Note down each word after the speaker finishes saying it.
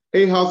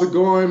Hey, how's it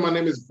going? My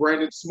name is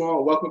Brandon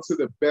Small. Welcome to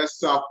the Best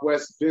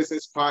Southwest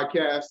Business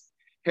Podcast.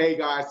 Hey,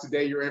 guys,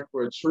 today you're in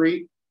for a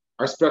treat.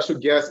 Our special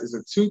guest is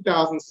a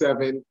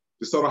 2007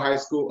 DeSoto High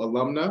School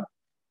alumna.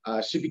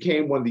 She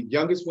became one of the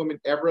youngest women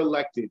ever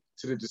elected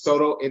to the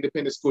DeSoto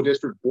Independent School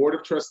District Board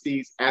of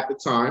Trustees at the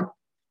time.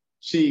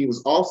 She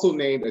was also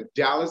named a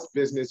Dallas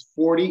Business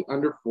 40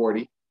 Under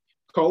 40,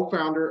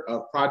 co-founder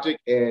of Project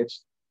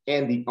Edge,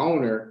 and the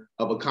owner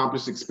of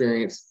Accomplished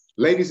Experience.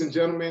 Ladies and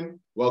gentlemen,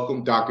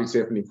 welcome Dr.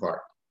 Tiffany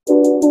Clark.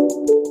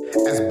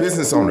 As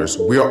business owners,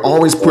 we are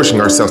always pushing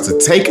ourselves to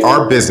take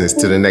our business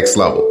to the next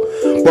level.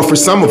 But for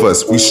some of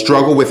us, we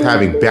struggle with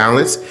having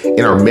balance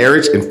in our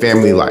marriage and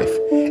family life.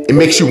 It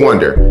makes you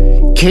wonder,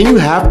 can you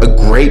have a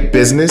great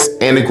business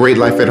and a great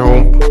life at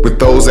home with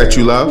those that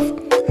you love?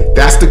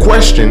 That's the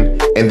question,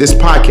 and this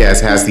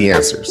podcast has the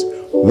answers.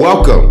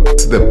 Welcome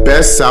to the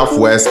Best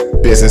Southwest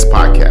Business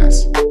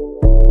Podcast.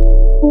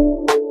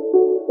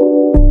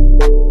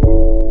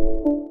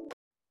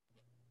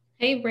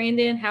 Hey,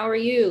 Brandon, how are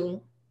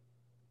you?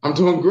 I'm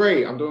doing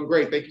great.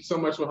 Thank you so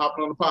much for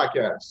hopping on the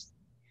podcast.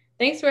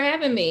 Thanks for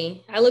having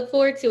me. I look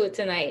forward to it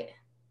tonight.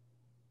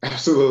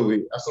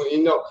 Absolutely.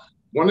 You know,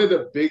 one of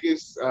the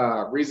biggest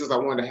reasons I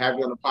wanted to have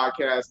you on the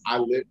podcast, I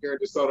live here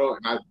in DeSoto,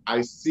 and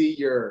I see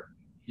your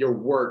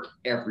work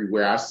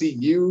everywhere. I see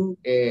you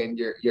and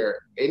your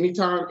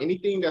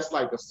anything that's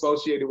like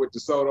associated with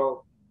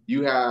DeSoto,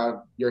 you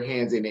have your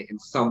hands in it in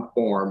some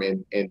form,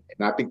 and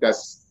I think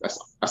that's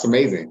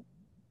amazing.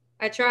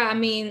 I try.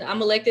 I'm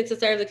elected to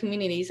serve the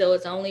community, so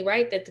it's only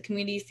right that the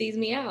community sees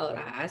me out.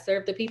 I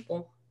serve the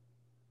people.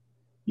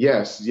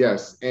 Yes.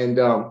 And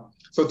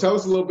so tell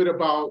us a little bit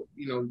about,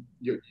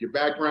 your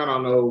background. I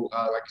know,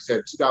 like you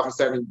said,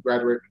 2007, you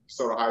graduated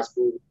from DeSoto High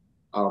School.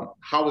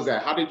 How was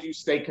that? How did you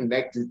stay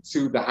connected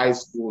to the high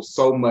school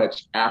so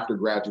much after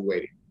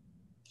graduating?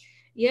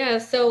 Yeah,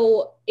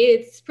 so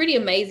it's pretty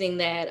amazing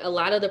that a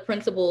lot of the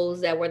principals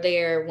that were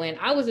there when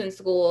I was in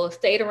school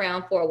stayed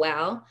around for a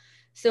while.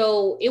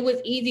 So it was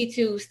easy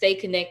to stay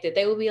connected.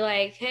 They would be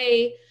like,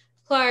 hey,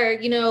 Clark,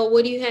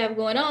 what do you have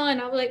going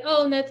on? I was like,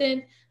 oh,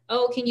 nothing.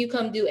 Oh, can you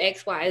come do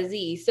X, Y,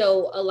 Z?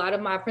 So a lot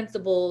of my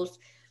principals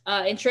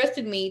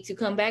entrusted me to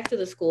come back to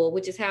the school,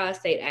 which is how I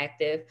stayed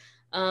active.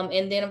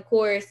 And then, of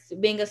course,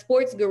 being a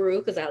sports guru,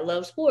 because I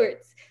love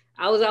sports,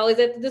 I was always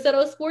at the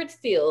DeSoto Sports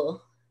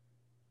Deal.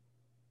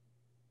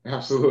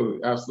 Absolutely.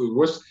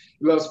 You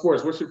love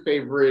sports. What's your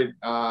favorite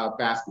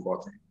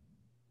basketball team?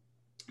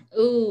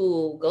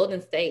 Ooh,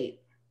 Golden State.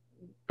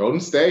 Golden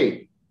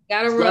State.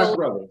 Gotta Splash roll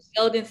Brothers.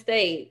 Golden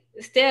State.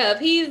 Steph,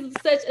 he's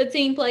such a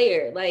team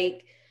player.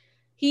 Like,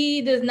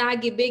 he does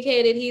not get big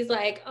headed. He's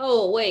like,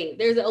 oh, wait,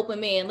 there's an open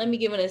man. Let me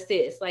give an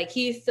assist. Like,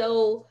 he's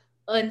so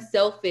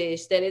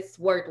unselfish that it's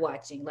worth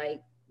watching.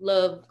 Like,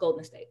 love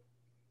Golden State.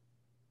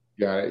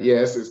 Got it.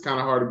 Yes, it's kind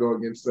of hard to go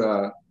against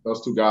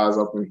those two guys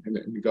up in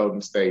the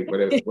Golden State, but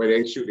the way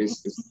they shoot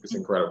is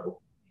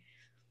incredible.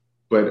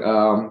 But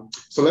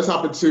so let's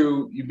hop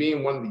into you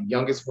being one of the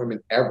youngest women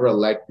ever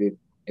elected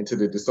into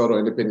the DeSoto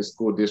Independent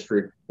School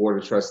District Board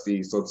of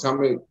Trustees. So tell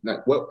me,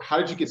 how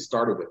did you get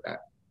started with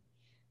that?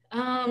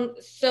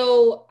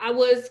 So I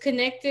was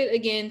connected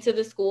again to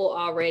the school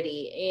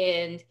already,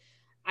 and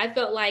I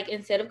felt like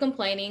instead of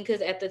complaining,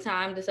 because at the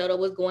time DeSoto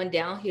was going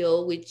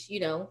downhill, which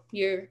you're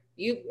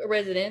a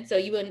resident, so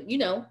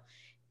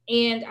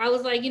and I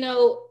was like,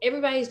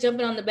 everybody's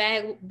jumping on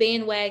the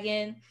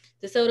bandwagon.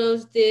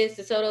 DeSoto's this,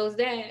 DeSoto's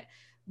that.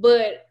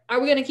 But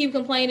are we going to keep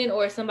complaining,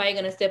 or is somebody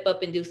going to step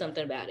up and do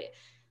something about it?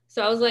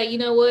 So I was like, you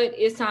know what?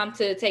 It's time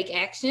to take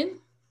action,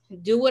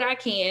 do what I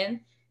can.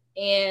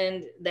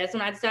 And that's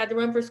when I decided to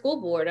run for school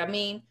board. I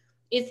mean,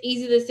 it's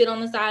easy to sit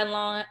on the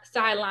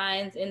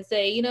sidelines and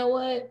say, you know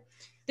what?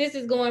 This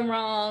is going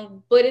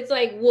wrong. But it's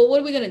like, well, what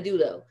are we going to do,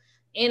 though?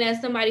 And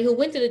as somebody who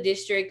went to the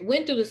district,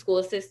 went through the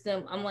school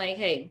system, I'm like,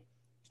 hey,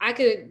 I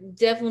could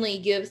definitely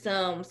give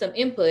some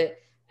input,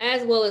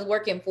 as well as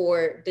working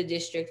for the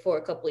district for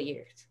a couple of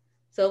years.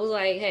 So it was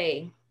like,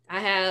 hey,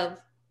 I have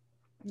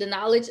the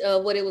knowledge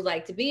of what it was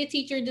like to be a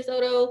teacher in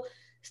DeSoto,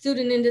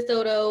 student in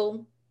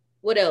DeSoto.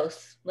 What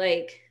else?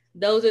 Like,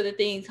 those are the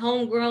things,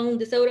 homegrown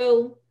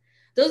DeSoto.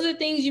 Those are the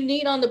things you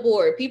need on the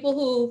board. People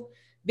who've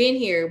been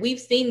here,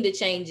 we've seen the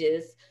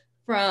changes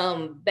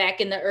from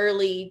back in the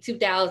early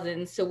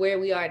 2000s to where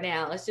we are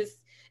now.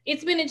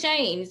 It's been a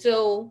change.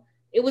 So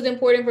it was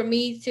important for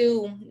me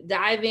to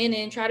dive in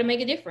and try to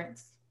make a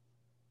difference.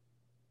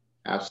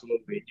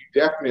 Absolutely. You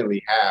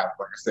definitely have.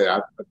 Like I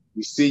said,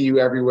 we see you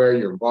everywhere.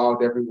 You're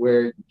involved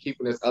everywhere. You're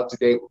keeping us up to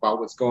date about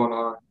what's going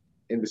on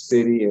in the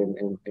city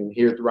and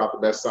here throughout the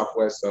Best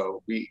Southwest.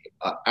 So we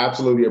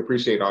absolutely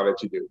appreciate all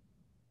that you do.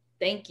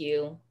 Thank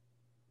you.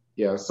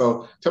 Yeah.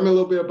 So tell me a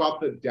little bit about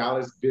the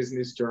Dallas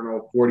Business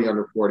Journal 40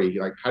 Under 40.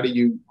 Like, how did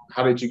you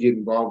get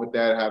involved with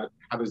that?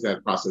 How does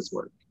that process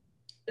work?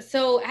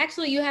 So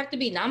actually, you have to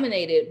be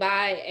nominated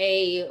by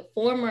a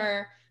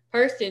former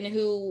person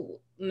who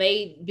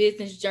made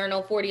Business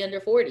Journal 40 Under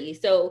 40.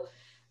 So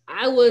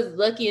I was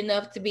lucky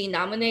enough to be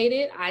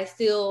nominated. I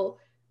still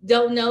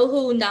don't know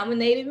who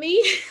nominated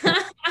me.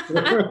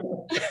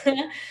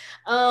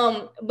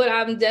 But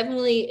I'm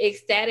definitely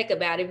ecstatic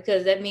about it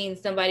because that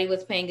means somebody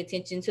was paying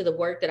attention to the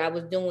work that I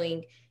was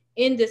doing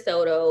in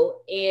DeSoto.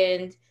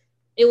 And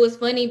it was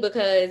funny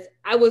because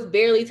I was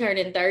barely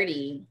turning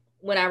 30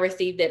 when I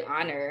received that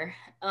honor.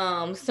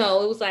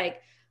 So it was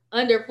like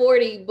under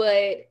 40,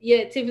 but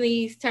yeah,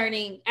 Tiffany's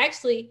turning,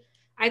 actually,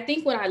 I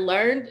think when I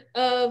learned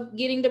of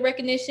getting the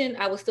recognition,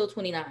 I was still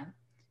 29.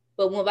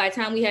 But by the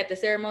time we had the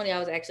ceremony, I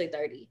was actually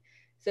 30.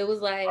 So it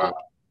was like,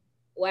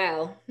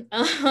 wow.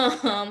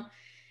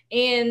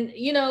 And,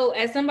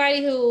 as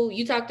somebody who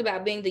you talked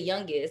about being the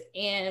youngest,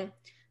 and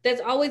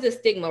that's always a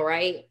stigma,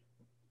 right?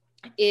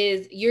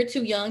 Is you're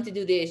too young to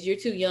do this, you're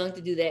too young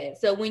to do that.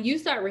 So when you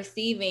start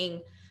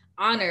receiving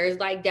honors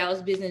like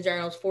Dallas Business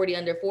Journal's 40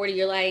 under 40,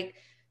 you're like,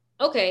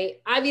 okay,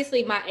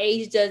 obviously my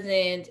age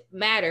doesn't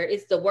matter.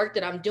 It's the work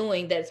that I'm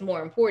doing that's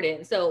more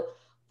important. So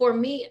for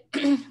me,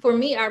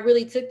 I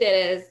really took that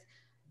as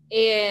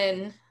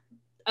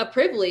a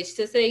privilege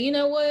to say, you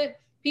know what?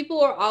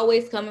 People are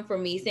always coming for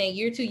me saying,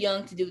 you're too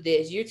young to do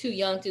this. You're too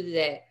young to do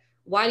that.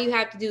 Why do you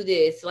have to do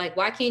this? Like,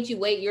 why can't you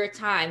wait your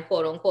time,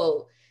 quote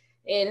unquote?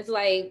 And it's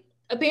like,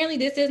 apparently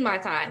this is my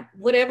time.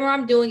 Whatever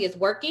I'm doing is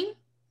working,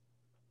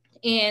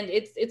 and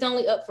it's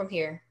only up from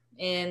here.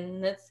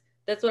 And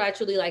that's what I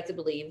truly like to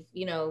believe.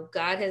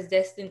 God has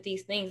destined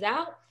these things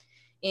out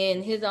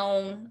in his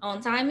own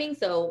timing.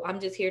 So I'm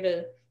just here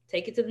to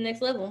take it to the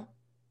next level.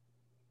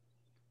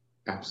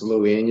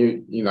 Absolutely.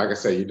 And you like I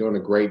said, you're doing a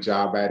great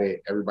job at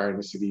it. Everybody in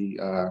the city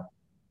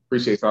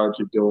appreciates all that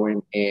you're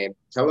doing. And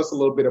tell us a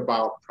little bit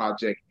about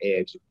Project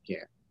Edge if you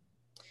can.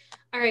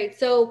 All right.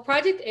 So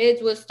Project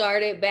Edge was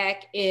started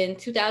back in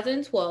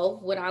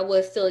 2012 when I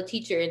was still a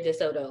teacher in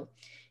DeSoto.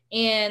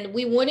 And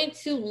we wanted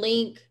to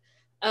link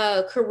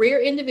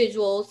career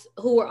individuals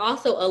who were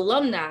also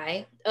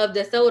alumni of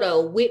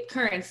DeSoto with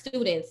current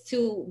students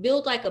to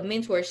build like a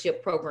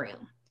mentorship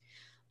program.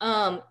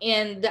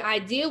 And the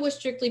idea was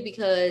strictly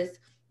because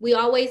we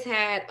always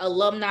had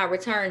alumni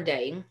return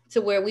day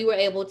to where we were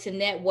able to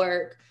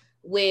network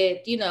with,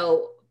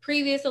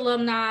 previous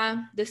alumni,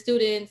 the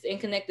students, and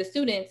connect the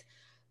students,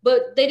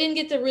 but they didn't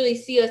get to really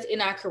see us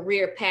in our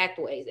career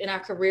pathways, in our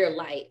career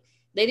light.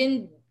 They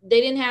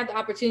didn't have the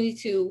opportunity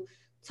to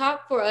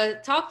talk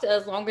to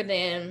us longer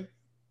than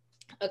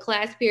a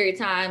class period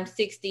time,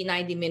 60,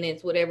 90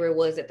 minutes, whatever it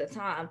was at the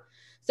time.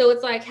 So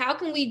it's like, how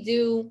can we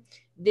do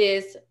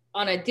this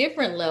on a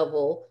different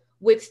level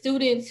with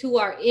students who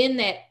are in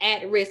that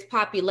at-risk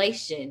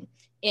population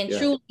and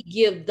truly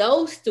give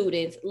those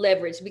students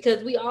leverage?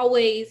 Because we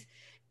always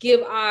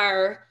give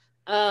our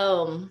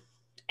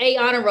A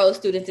honor roll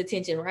students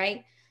attention,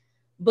 right?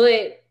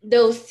 But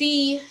those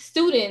C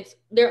students,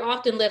 they're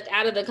often left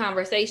out of the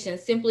conversation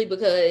simply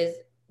because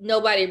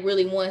nobody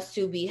really wants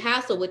to be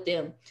hassled with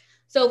them.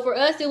 So for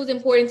us, it was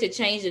important to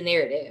change the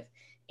narrative.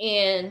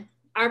 And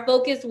our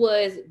focus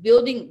was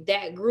building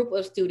that group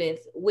of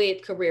students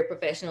with career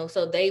professionals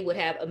so they would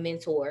have a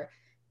mentor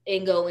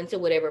and go into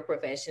whatever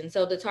profession.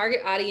 So the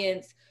target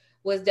audience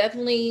was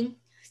definitely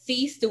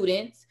C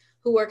students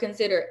who were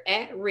considered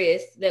at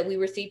risk that we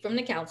received from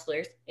the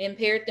counselors, and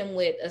paired them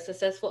with a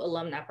successful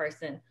alumni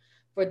person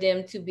for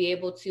them to be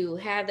able to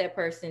have that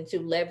person to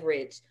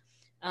leverage,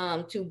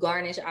 to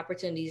garnish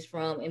opportunities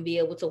from, and be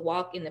able to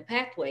walk in the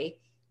pathway.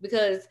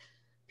 Because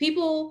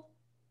people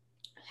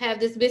have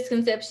this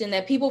misconception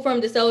that people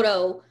from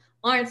DeSoto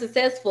aren't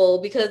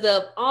successful because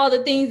of all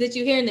the things that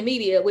you hear in the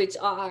media, which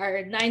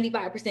are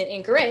 95%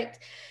 incorrect.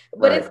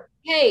 But It's,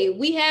 hey,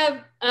 we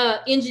have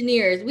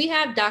engineers, we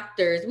have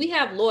doctors, we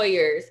have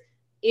lawyers.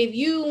 If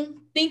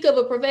you think of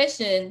a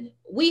profession,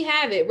 we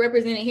have it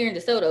represented here in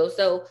DeSoto.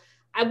 So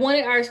I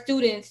wanted our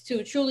students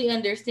to truly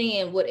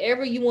understand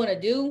whatever you want to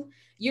do,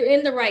 you're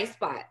in the right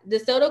spot.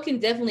 DeSoto can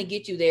definitely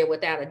get you there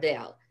without a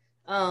doubt.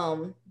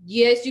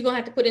 Yes, you're going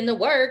to have to put in the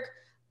work,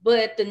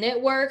 but the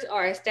networks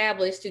are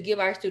established to give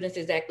our students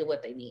exactly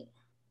what they need.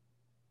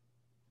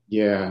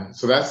 Yeah.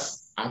 So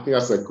I think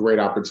that's a great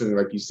opportunity,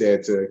 like you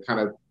said, to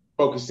kind of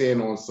focus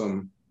in on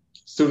some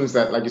students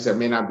that, like you said,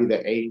 may not be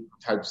the A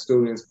type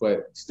students,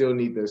 but still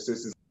need the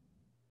assistance.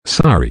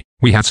 Sorry,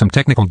 we had some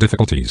technical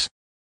difficulties.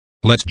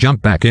 Let's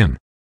jump back in.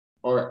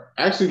 Or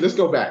actually, let's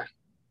go back.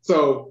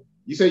 So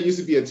you said you used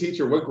to be a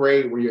teacher. What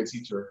grade were you a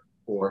teacher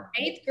for?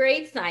 8th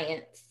grade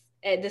science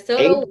at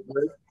DeSoto. 8th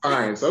grade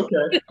science.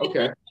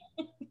 Okay.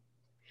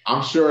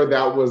 I'm sure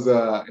that was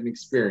an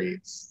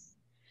experience.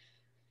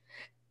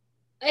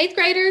 8th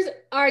graders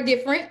are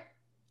different.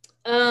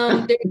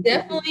 They're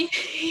definitely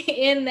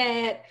in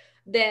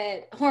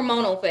that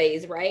hormonal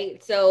phase,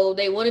 right? So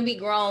they want to be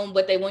grown,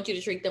 but they want you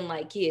to treat them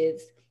like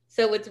kids.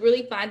 So it's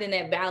really finding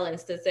that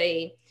balance to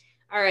say,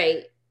 all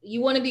right,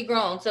 you want to be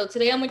grown. So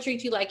today I'm going to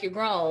treat you like you're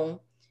grown,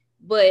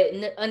 but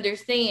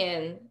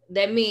understand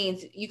that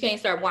means you can't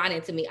start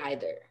whining to me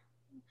either.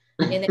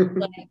 And they're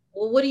like,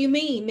 well, what do you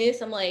mean,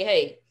 miss? I'm like,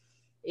 hey,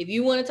 if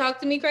you want to talk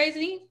to me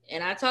crazy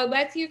and I talk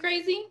back to you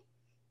crazy,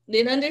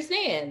 then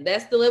understand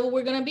that's the level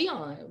we're going to be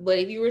on. But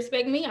if you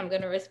respect me, I'm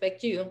going to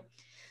respect you.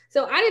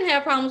 So I didn't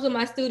have problems with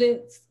my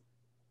students.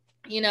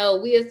 We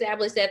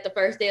established that the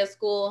first day of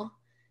school.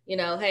 You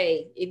know,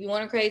 hey, if you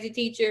want a crazy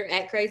teacher,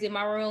 act crazy in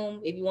my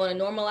room. If you want a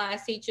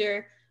normalized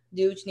teacher,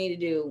 do what you need to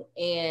do.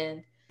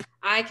 And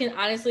I can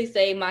honestly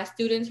say my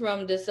students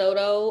from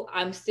DeSoto,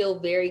 I'm still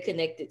very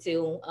connected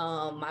to,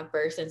 my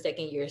first and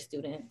second year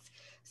students.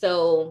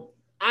 So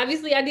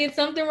obviously I did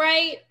something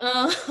right,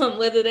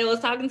 whether they was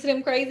talking to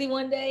them crazy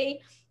one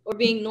day or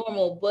being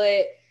normal.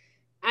 But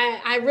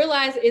I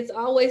realize it's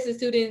always the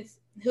students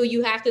who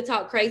you have to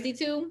talk crazy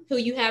to, who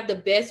you have the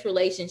best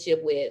relationship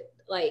with,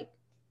 like,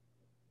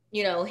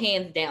 you know,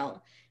 hands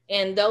down.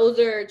 And those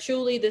are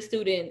truly the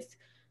students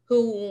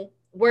who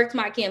worked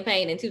my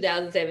campaign in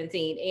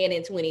 2017 and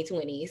in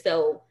 2020.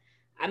 So,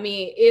 I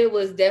mean, it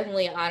was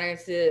definitely an honor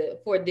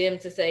for them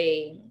to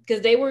say,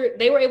 because they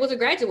were able to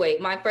graduate.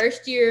 My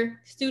first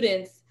year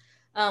students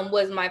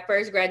was my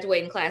first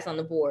graduating class on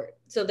the board.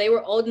 So they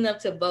were old enough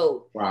to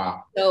vote.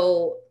 Wow.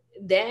 So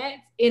that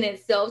in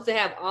itself, to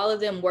have all of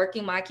them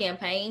working my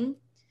campaign,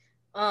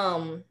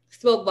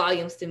 spoke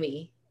volumes to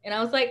me. And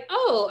I was like,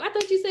 oh, I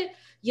thought you said,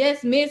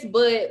 yes, miss,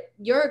 but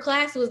your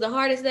class was the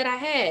hardest that I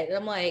had. And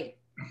I'm like,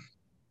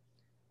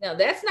 now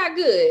that's not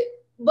good.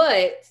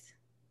 But,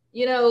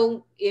 you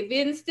know, if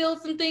it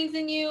instilled some things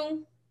in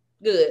you,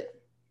 good.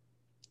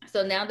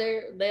 So now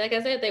they like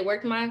I said, they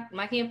worked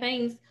my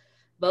campaigns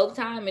both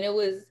time. And it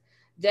was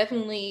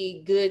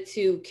definitely good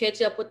to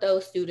catch up with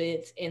those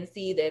students and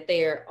see that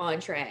they're on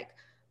track.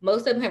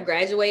 Most of them have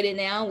graduated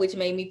now, which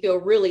made me feel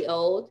really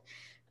old.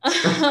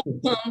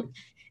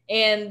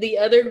 And the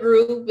other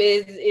group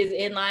is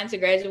in line to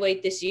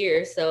graduate this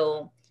year.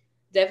 So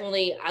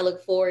definitely I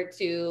look forward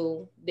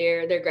to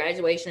their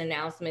graduation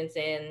announcements,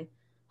 and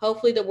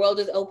hopefully the world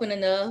is open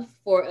enough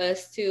for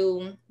us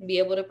to be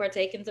able to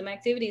partake in some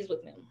activities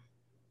with them.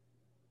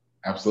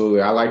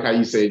 Absolutely. I like how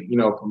you say, you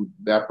know, from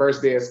that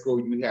first day of school,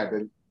 you had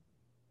to,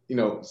 you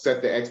know,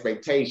 set the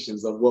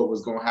expectations of what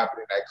was going to happen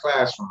in that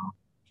classroom.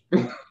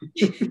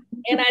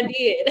 And I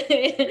did.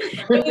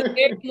 It was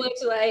very much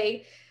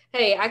like,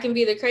 hey, I can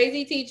be the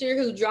crazy teacher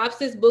who drops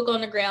this book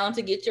on the ground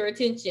to get your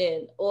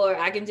attention, or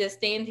I can just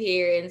stand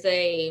here and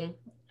say,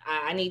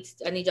 I need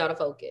y'all to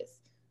focus.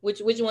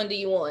 Which one do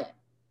you want?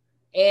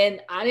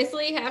 And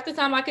honestly, half the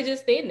time I could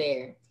just stand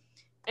there.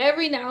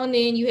 Every now and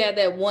then you have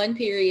that one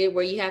period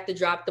where you have to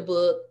drop the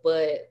book,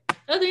 but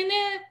other than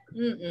that,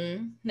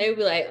 they would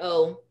be like,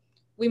 oh,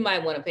 we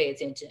might want to pay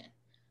attention.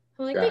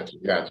 I'm like,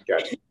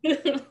 Gotcha.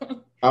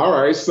 All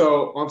right.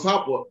 So on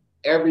top of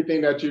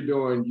everything that you're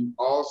doing, you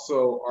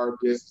also are a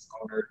business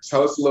owner.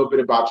 Tell us a little bit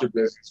about your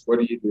business. What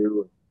do you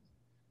do?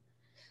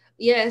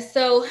 Yes.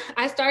 So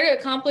I started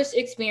Accomplished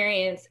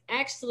Experience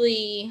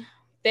actually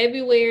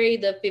February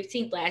the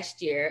 15th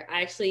last year.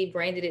 I actually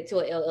branded it to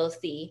an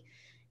LLC.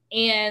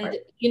 And, right.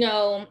 You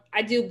know,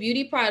 I do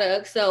beauty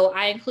products. So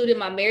I included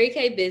my Mary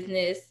Kay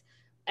business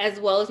as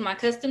well as my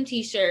custom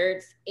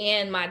t-shirts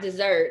and my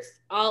desserts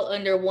all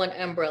under one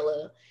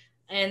umbrella.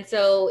 And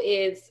so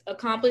it's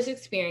Accomplished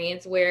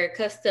Experience, where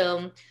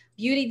custom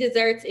beauty,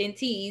 desserts, and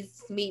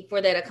teas meet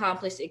for that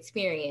accomplished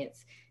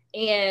experience.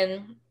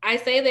 And I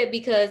say that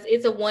because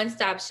it's a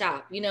one-stop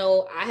shop. You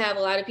know, I have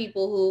a lot of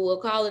people who will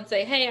call and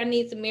say, hey, I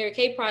need some Mary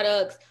Kay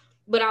products,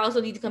 but I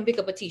also need to come pick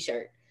up a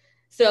t-shirt.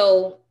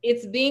 So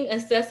it's being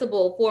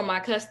accessible for my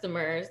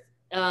customers,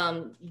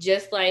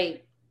 just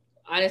like,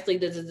 honestly,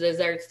 the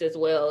desserts as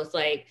well. It's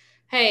like,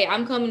 hey,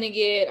 I'm coming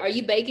to are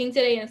you baking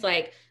today? And it's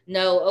like,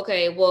 no,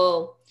 okay,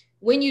 well,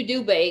 when you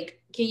do bake,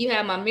 can you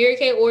have my Mary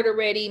Kay order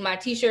ready, my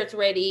t-shirts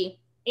ready,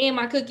 and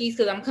my cookies?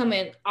 Because I'm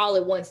coming all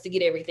at once to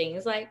get everything.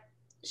 It's like,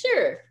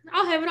 sure,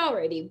 I'll have it all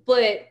ready.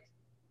 But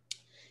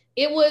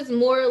it was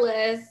more or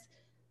less,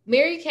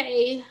 Mary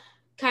Kay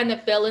kind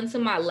of fell into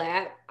my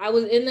lap. I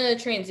was in the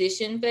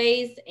transition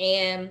phase,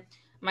 and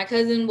my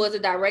cousin was a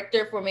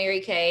director for Mary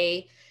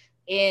Kay.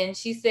 And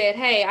she said,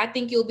 hey, I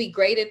think you'll be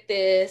great at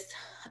this.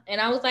 And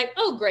I was like,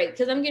 oh, great,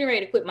 because I'm getting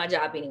ready to quit my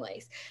job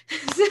anyways.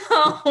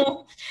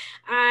 So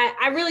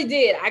I really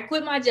did. I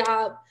quit my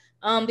job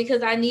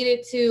because I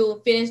needed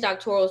to finish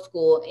doctoral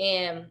school.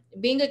 And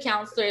being a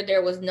counselor,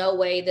 there was no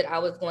way that I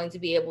was going to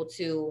be able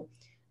to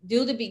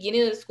do the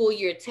beginning of the school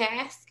year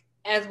task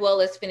as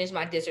well as finish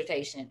my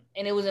dissertation.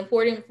 And it was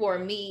important for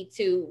me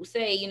to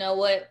say, you know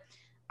what,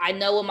 I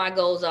know what my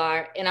goals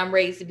are, and I'm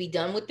ready to be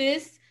done with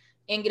this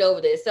and get over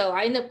this. So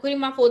I ended up quitting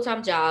my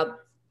full-time job,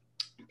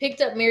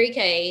 picked up Mary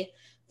Kay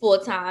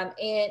full-time,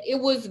 and it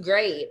was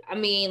great. I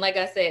mean, like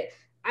I said,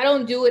 I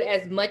don't do it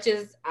as much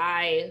as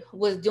I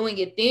was doing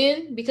it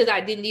then because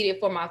I didn't need it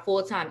for my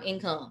full-time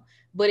income,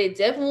 but it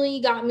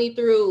definitely got me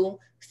through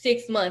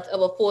 6 months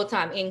of a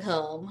full-time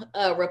income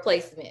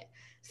replacement.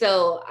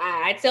 So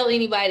I tell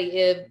anybody,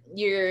 if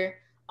you're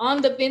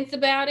on the fence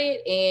about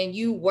it and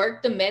you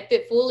work the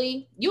method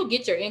fully, you'll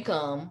get your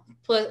income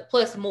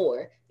plus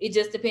more. It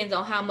just depends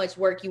on how much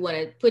work you want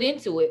to put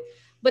into it.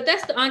 But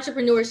that's the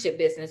entrepreneurship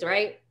business,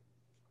 right?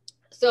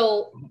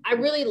 So I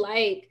really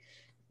like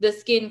the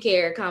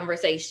skincare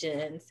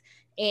conversations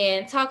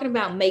and talking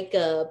about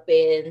makeup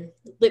and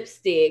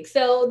lipstick.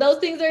 So those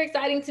things are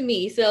exciting to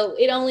me. So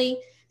it only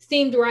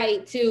seemed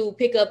right to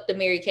pick up the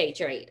Mary Kay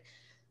trade.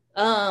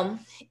 And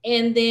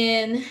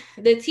then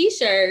the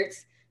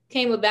t-shirts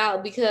came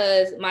about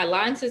because my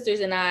line sisters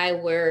and I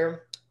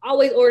were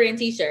always ordering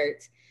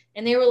t-shirts,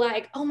 and they were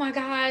like, "Oh my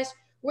gosh,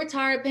 we're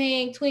tired of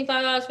paying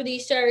 $25 for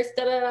these shirts."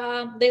 Da, da,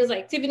 da. They was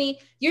like, "Tiffany,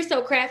 you're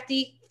so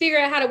crafty. Figure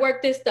out how to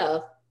work this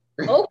stuff."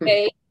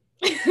 Okay.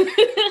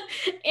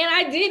 And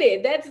I did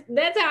it.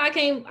 That's how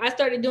I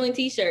started doing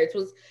t-shirts.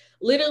 Was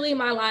literally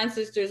my line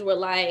sisters were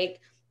like,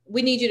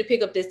 "We need you to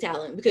pick up this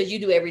talent because you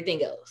do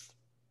everything else."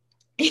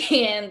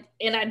 And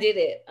I did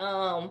it.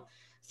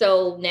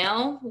 So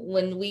now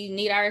when we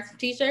need our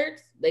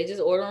t-shirts, they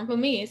just order them from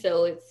me.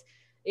 So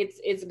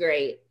it's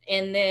great.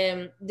 And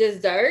then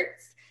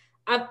desserts,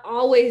 I've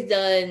always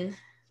done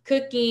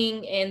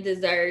cooking and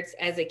desserts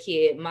as a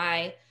kid.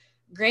 My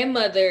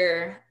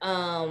grandmother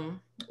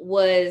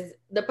was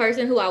the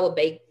person who I would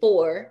bake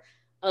for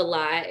a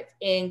lot,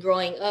 and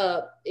growing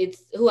up,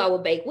 it's who I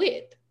would bake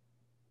with.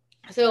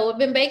 So I've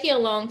been baking a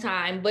long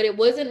time, but it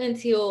wasn't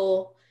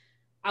until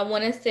I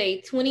want to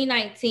say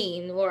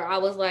 2019 where I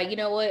was like, you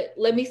know what,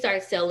 let me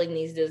start selling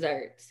these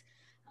desserts.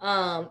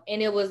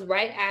 And it was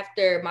right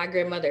after my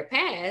grandmother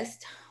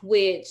passed,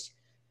 which,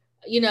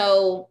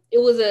 it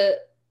was a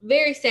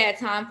very sad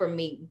time for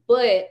me.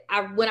 But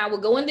when I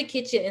would go in the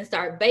kitchen and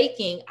start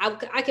baking,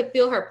 I could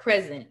feel her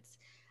presence.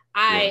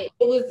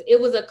 It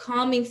was a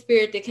calming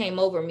spirit that came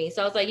over me.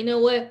 So I was like, you know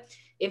what,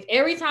 if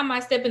every time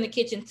I step in the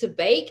kitchen to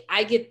bake,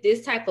 I get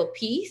this type of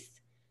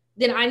peace,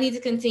 then I need to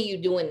continue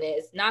doing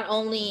this, not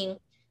only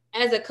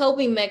as a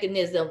coping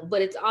mechanism,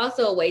 but it's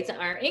also a way to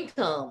earn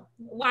income.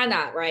 Why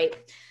not, right?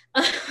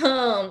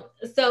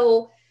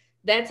 So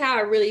that's how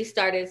I really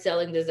started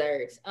selling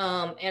desserts.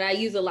 And I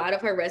use a lot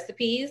of her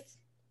recipes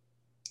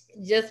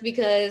just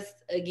because,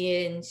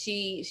 again,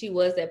 she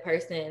was that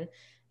person,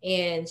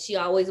 and she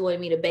always wanted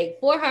me to bake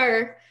for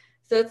her.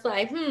 So it's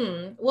like,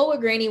 what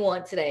would Granny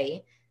want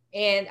today?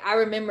 And I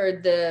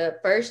remember the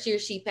first year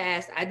she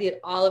passed, I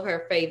did all of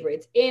her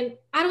favorites. And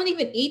I don't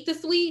even eat the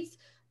sweets,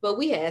 but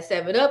we had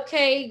 7-Up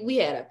cake, we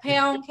had a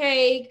pound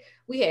cake,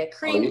 we had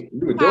cream.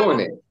 You were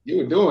doing it. You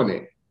were doing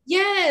it.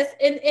 Yes.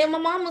 And my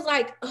mom was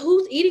like,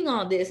 "Who's eating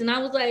all this?" And I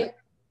was like,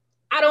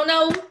 "I don't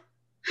know.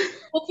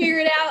 We'll figure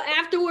it out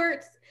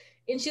afterwards."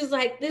 And she was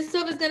like, "This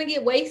stuff is going to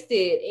get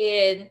wasted."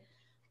 And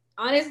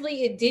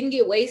honestly, it didn't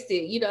get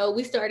wasted.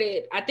 We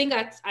started, I think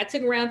I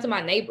took around to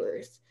my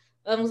neighbors.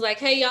 I was like,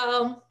 "Hey,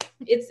 y'all,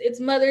 it's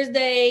Mother's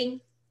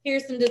Day.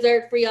 Here's some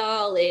dessert for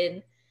y'all,"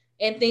 and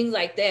things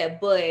like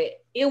that.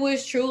 But it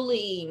was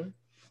truly,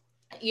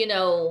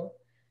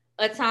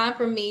 a time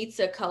for me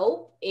to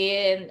cope,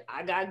 and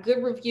I got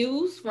good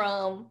reviews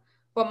from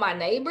my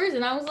neighbors,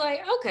 and I was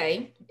like,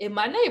 okay, if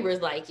my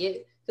neighbors like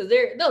it, because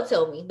they'll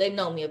tell me, they've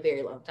known me a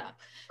very long time.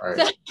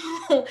 Right.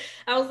 So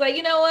I was like,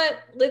 you know what,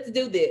 let's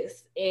do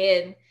this.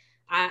 And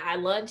I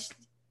launched,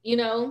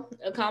 a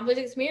Accomplished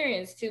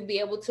experience to be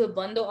able to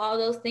bundle all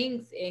those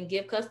things and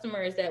give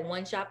customers that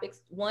one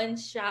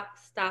shop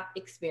stop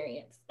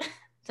experience.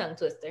 Tongue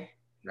twister.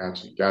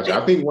 Gotcha.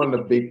 I think one of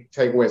the big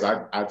takeaways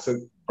I took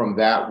from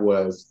that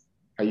was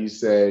how you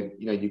said,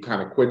 you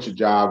kind of quit your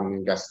job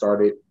and got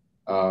started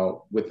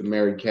with the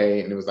Mary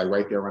Kay, and it was like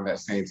right there around that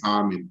same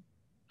time. And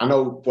I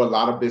know for a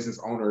lot of business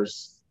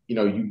owners,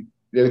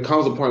 there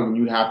comes a point when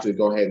you have to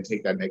go ahead and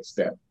take that next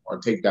step or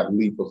take that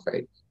leap of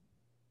faith.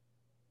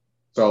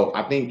 So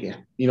I think,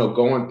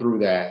 going through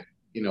that,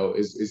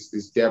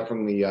 is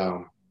definitely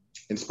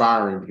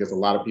inspiring, because a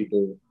lot of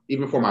people,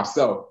 even for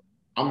myself,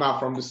 I'm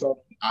not from DeSoto.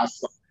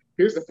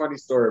 Here's the funny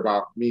story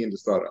about me and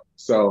DeSoto.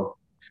 So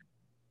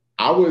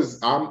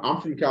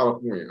I'm from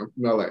California. I'm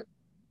from LA.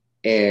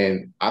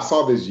 And I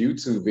saw this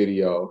YouTube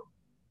video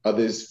of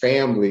this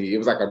family. It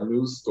was like a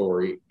news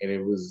story, and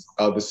it was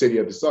of the city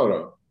of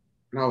DeSoto.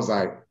 And I was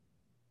like,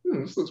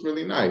 this looks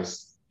really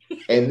nice.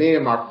 And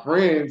then my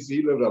friends,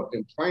 he lived up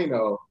in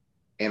Plano,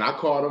 and I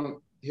called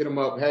him, hit him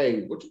up,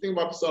 "Hey, what you think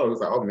about DeSoto?" He was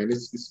like, "Oh man,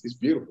 it's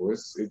beautiful.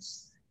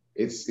 It's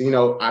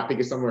I think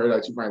it's somewhere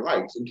that you might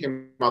like." So we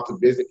came out to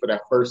visit for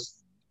that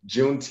first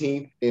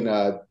Juneteenth in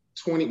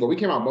we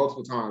came out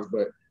multiple times,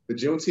 but the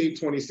Juneteenth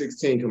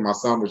 2016, because my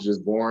son was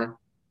just born,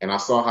 and I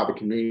saw how the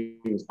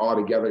community was all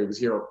together. It was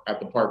here at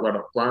the park, right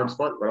off Grimes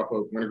Park, right off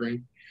of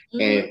Wintergreen.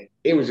 Mm-hmm. And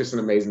it was just an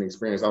amazing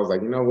experience. I was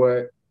like, you know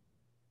what?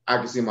 I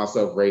can see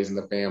myself raising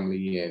the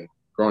family and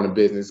growing a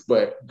business.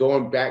 But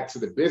going back to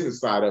the business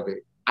side of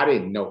it, I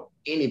didn't know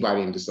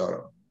anybody in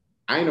DeSoto.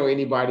 I didn't know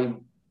anybody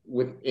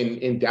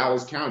in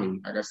Dallas County,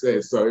 like I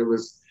said. So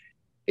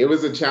it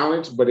was a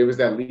challenge, but it was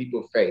that leap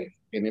of faith.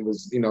 And it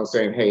was,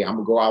 saying, hey, I'm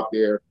gonna go out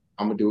there,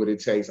 I'm gonna do what it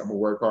takes, I'm gonna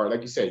work hard.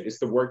 Like you said, it's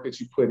the work that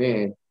you put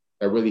in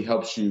that really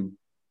helps you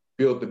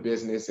build the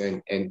business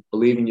and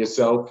believe in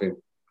yourself and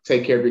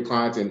take care of your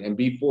clients and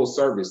be full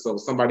service. So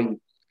if somebody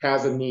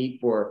has a need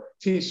for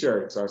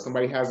t-shirts, or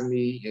somebody has a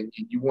need and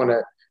you want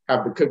to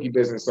have the cookie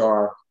business,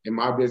 or in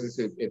my business,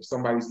 if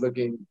somebody's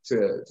looking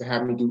to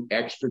have me do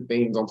extra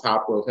things on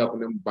top of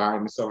helping them buy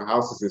and selling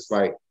houses, it's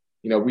like,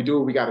 we do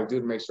what we got to do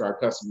to make sure our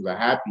customers are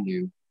happy.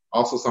 And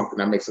also something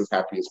that makes us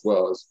happy as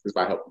well is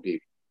by helping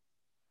people.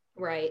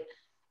 Right.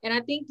 And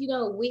I think,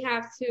 we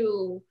have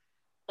to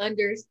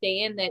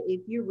understand that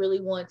if you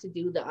really want to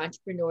do the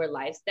entrepreneur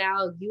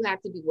lifestyle, you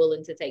have to be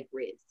willing to take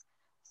risks.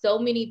 So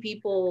many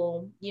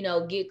people,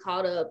 get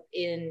caught up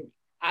in,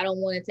 I don't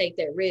want to take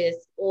that risk,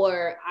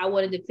 or I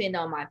want to depend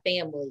on my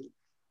family.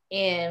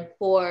 And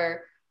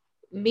for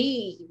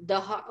me, the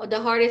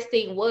hardest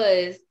thing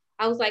was,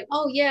 I was like,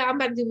 oh yeah, I'm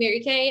about to do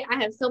Mary Kay.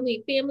 I have so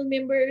many family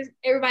members.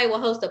 Everybody will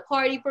host a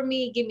party for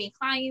me, give me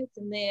clients.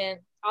 And then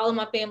all of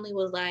my family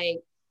was like,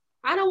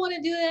 I don't want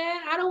to do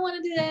that. I don't want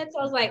to do that. So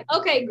I was like,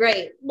 okay,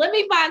 great. Let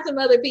me find some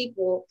other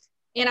people.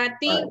 And I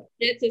think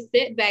that's a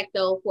setback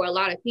though for a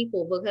lot of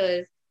people,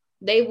 because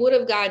they would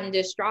have gotten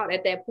distraught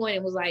at that point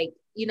and was like,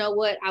 you know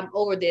what, I'm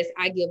over this.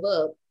 I give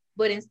up.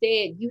 But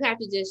instead, you have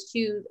to just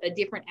choose a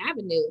different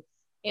avenue.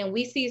 And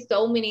we see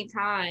so many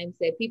times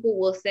that people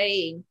will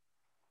say,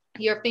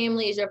 your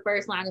family is your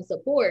first line of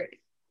support,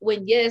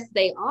 when yes,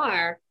 they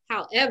are.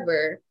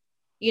 However,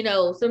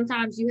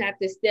 sometimes you have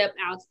to step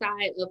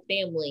outside of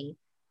family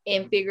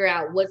and figure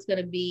out what's going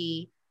to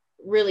be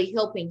really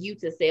helping you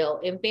to sell.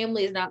 And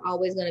family is not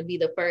always going to be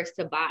the first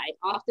to buy.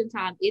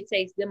 Oftentimes it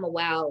takes them a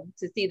while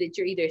to see that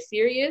you're either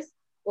serious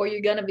or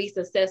you're going to be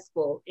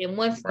successful. And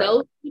once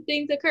those two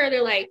things occur,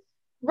 they're like,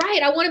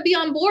 right, I want to be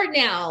on board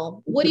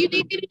now. What do you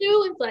need me to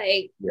do? It's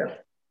like,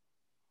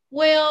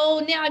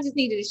 well, now I just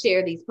needed to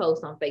share these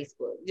posts on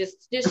Facebook.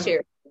 Just share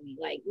it with me.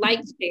 Like,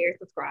 share,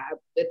 subscribe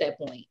at that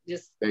point.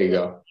 Just there you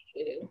go.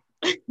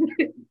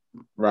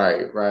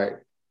 Right.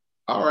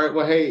 All right.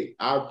 Well, hey,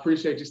 I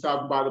appreciate you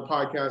stopping by the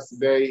podcast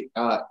today.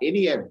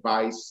 Any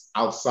advice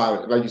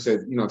outside, like you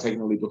said,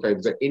 taking a leap of faith,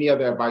 is there any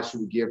other advice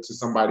you would give to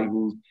somebody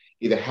who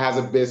either has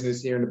a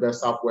business here in the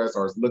Best Southwest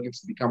or is looking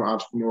to become an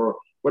entrepreneur?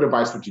 What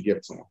advice would you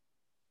give to them?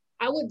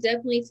 I would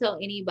definitely tell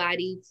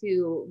anybody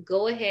to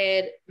go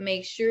ahead,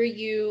 make sure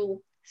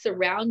you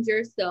surround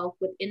yourself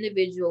with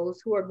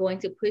individuals who are going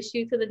to push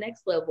you to the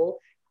next level.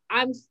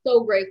 I'm so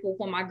grateful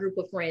for my group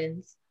of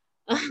friends.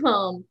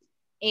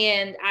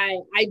 And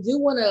I do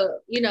want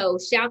to,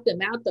 shout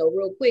them out though,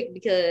 real quick,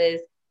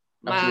 because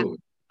my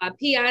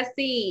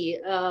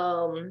PIC,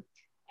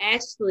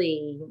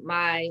 Ashley,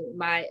 my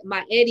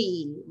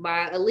Eddie,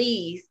 my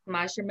Elise,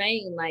 my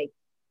Charmaine, like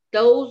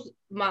those,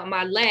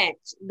 my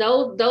Latch,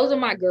 those are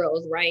my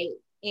girls, right?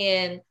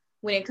 And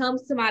when it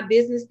comes to my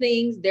business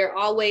things, they're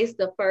always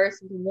the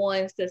first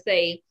ones to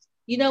say,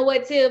 you know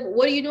what, Tiff,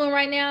 what are you doing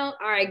right now?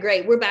 All right,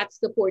 great. We're about to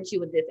support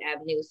you with this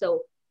avenue.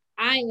 So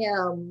I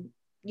am,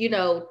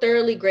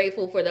 thoroughly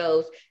grateful for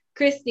those.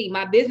 Christy,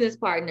 my business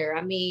partner,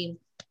 I mean,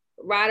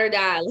 ride or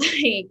die,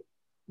 like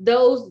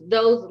those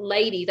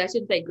ladies, I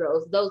shouldn't say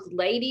girls, those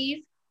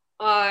ladies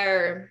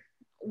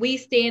we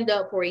stand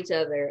up for each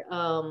other.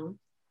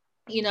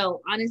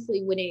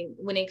 Honestly,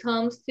 when it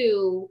comes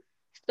to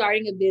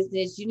starting a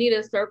business, you need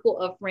a circle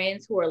of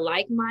friends who are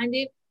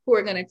like-minded, who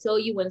are going to tell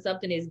you when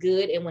something is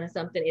good and when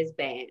something is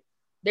bad.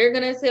 They're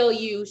going to tell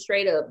you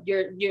straight up,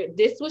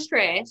 this was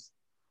trash,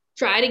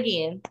 try it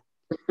again.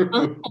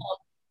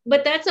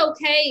 But that's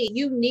okay.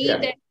 You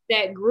need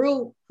that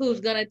group who's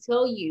going to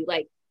tell you,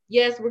 like,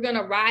 yes, we're going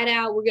to ride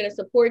out, we're going to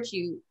support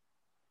you,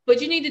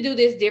 but you need to do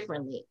this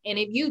differently. And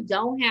if you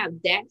don't have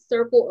that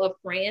circle of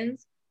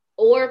friends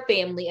or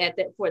family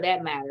for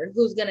that matter,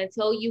 who's going to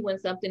tell you when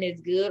something is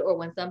good or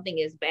when something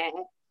is bad,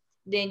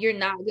 then you're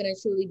not going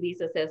to truly be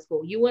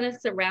successful. You want to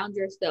surround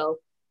yourself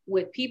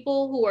with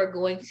people who are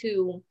going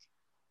to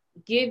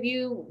give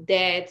you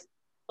that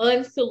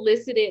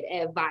unsolicited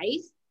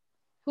advice,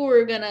 who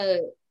are going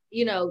to,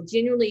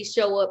 genuinely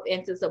show up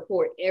and to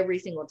support every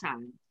single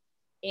time.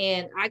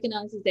 And I can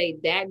honestly say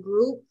that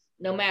group,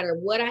 no matter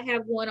what I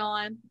have going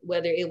on,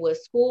 whether it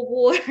was school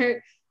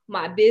board,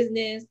 my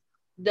business,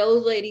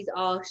 those ladies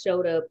all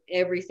showed up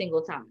every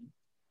single time.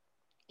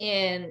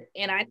 And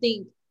I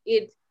think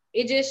it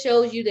just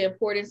shows you the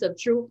importance of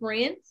true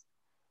friends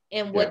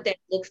and what that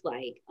looks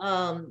like.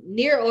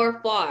 Near or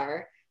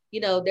far,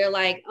 they're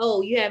like,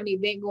 oh, you have an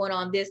event going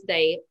on this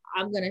day,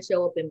 I'm going to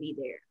show up and be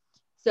there.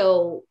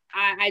 So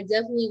I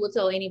definitely would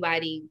tell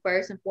anybody,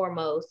 first and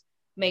foremost,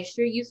 make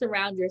sure you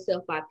surround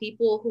yourself by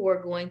people who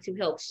are going to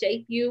help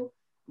shape you,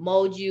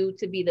 mold you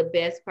to be the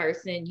best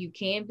person you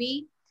can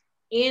be,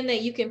 and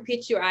that you can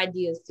pitch your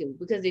ideas to.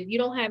 Because if you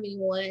don't have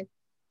anyone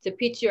to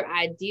pitch your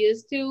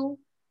ideas to,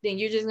 then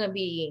you're just going to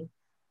be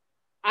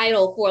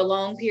idle for a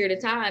long period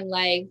of time.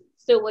 Like,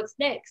 so what's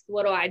next?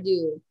 What do I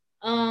do?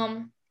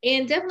 And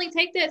definitely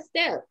take that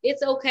step.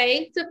 It's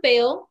okay to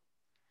fail.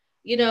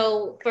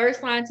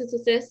 First line to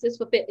success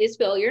is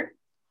failure.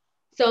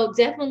 So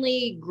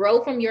definitely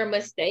grow from your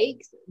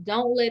mistakes.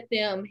 Don't let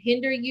them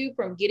hinder you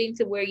from getting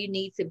to where you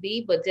need to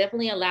be, but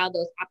definitely allow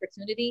those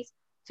opportunities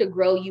to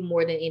grow you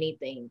more than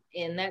anything.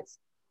 And that's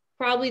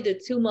probably the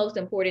two most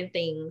important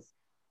things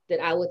that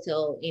I would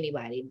tell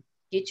anybody.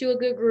 Get you a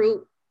good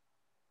group,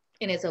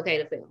 and it's okay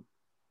to fail.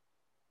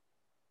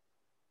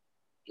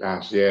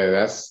 Gosh, yeah,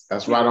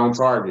 that's right on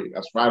target.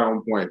 That's right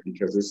on point,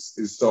 because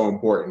it's so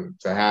important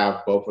to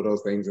have both of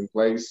those things in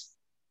place.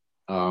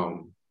 I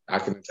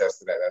can attest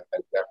to that.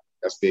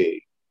 That's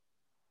big.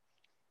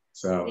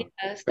 So,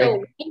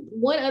 so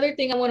one other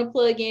thing I want to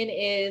plug in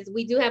is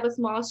we do have a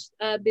small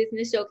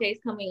business showcase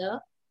coming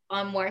up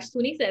on March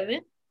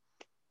 27th.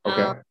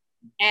 Okay.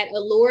 At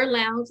Allure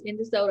Lounge in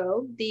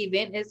DeSoto. The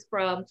event is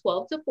from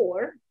 12 to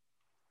 4.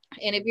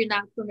 And if you're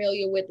not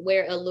familiar with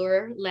where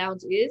Allure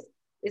Lounge is,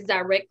 it's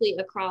directly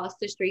across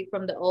the street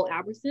from the old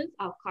Albertsons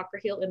off Cocker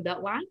Hill and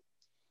Beltline.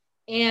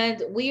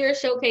 And we are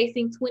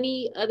showcasing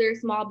 20 other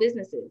small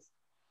businesses.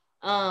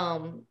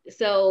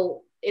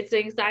 So it's an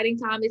exciting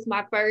time. It's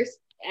my first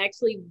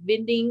actually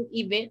vending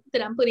event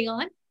that I'm putting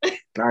on.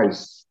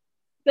 Nice.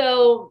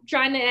 So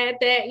trying to add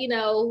that, you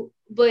know,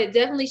 but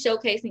definitely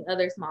showcasing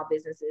other small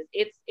businesses.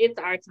 It's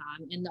our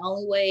time. And the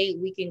only way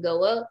we can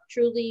go up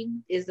truly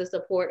is the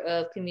support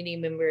of community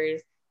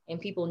members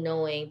and people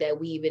knowing that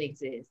we even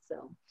exist.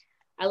 So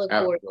I look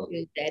forward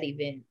to that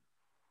event.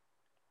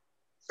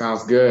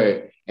 Sounds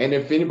good. And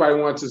if anybody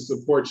wants to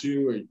support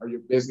you or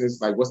your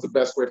business, like what's the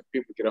best way for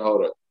people to get a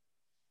hold of?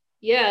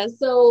 Yeah,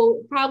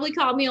 so probably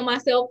call me on my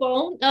cell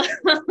phone,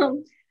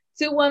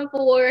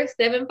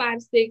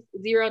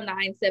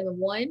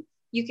 214-756-0971.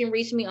 You can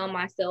reach me on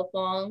my cell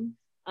phone.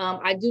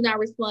 I do not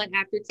respond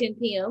after 10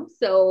 p.m.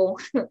 So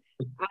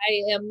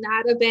I am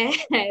not a bad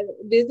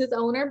business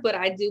owner, but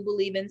I do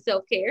believe in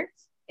self-care.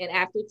 And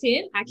after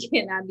 10, I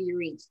cannot be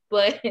reached.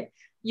 But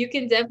you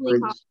can definitely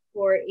call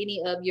for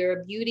any of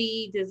your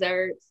beauty,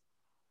 desserts,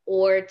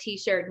 or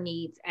t-shirt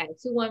needs at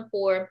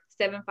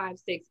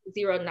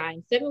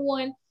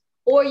 214-756-0971.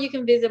 Or you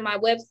can visit my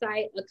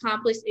website,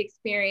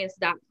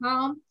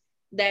 accomplishedexperience.com.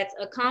 That's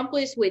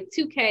accomplished with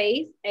 2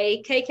 Ks,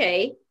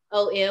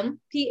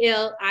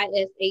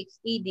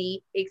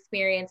 AKKOMPLISHED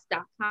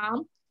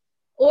experience.com.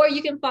 Or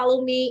you can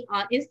follow me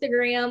on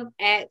Instagram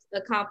at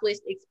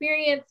accomplished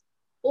experience,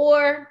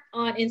 or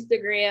on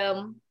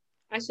Instagram,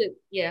 I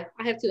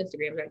have 2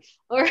 Instagrams,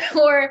 right?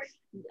 Or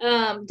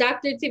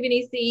Dr.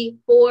 Tiffany C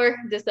for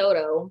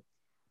DeSoto.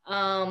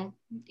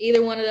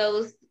 Either one of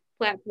those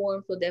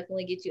platforms will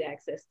definitely get you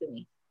access to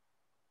me.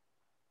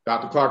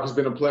 Dr. Clark, it's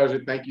been a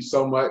pleasure. Thank you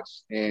so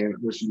much, and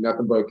wish you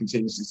nothing but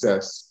continued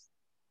success.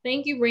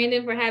 Thank you,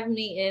 Brandon, for having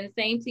me, and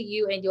same to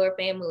you and your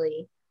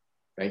family.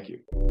 Thank you.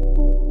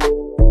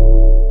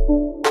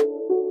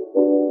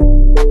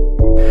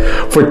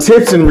 For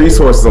tips and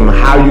resources on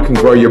how you can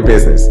grow your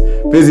business,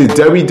 visit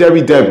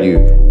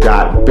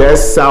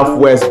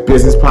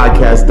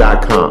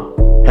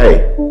www.bestsouthwestbusinesspodcast.com.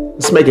 Hey,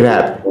 let's make it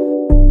happen.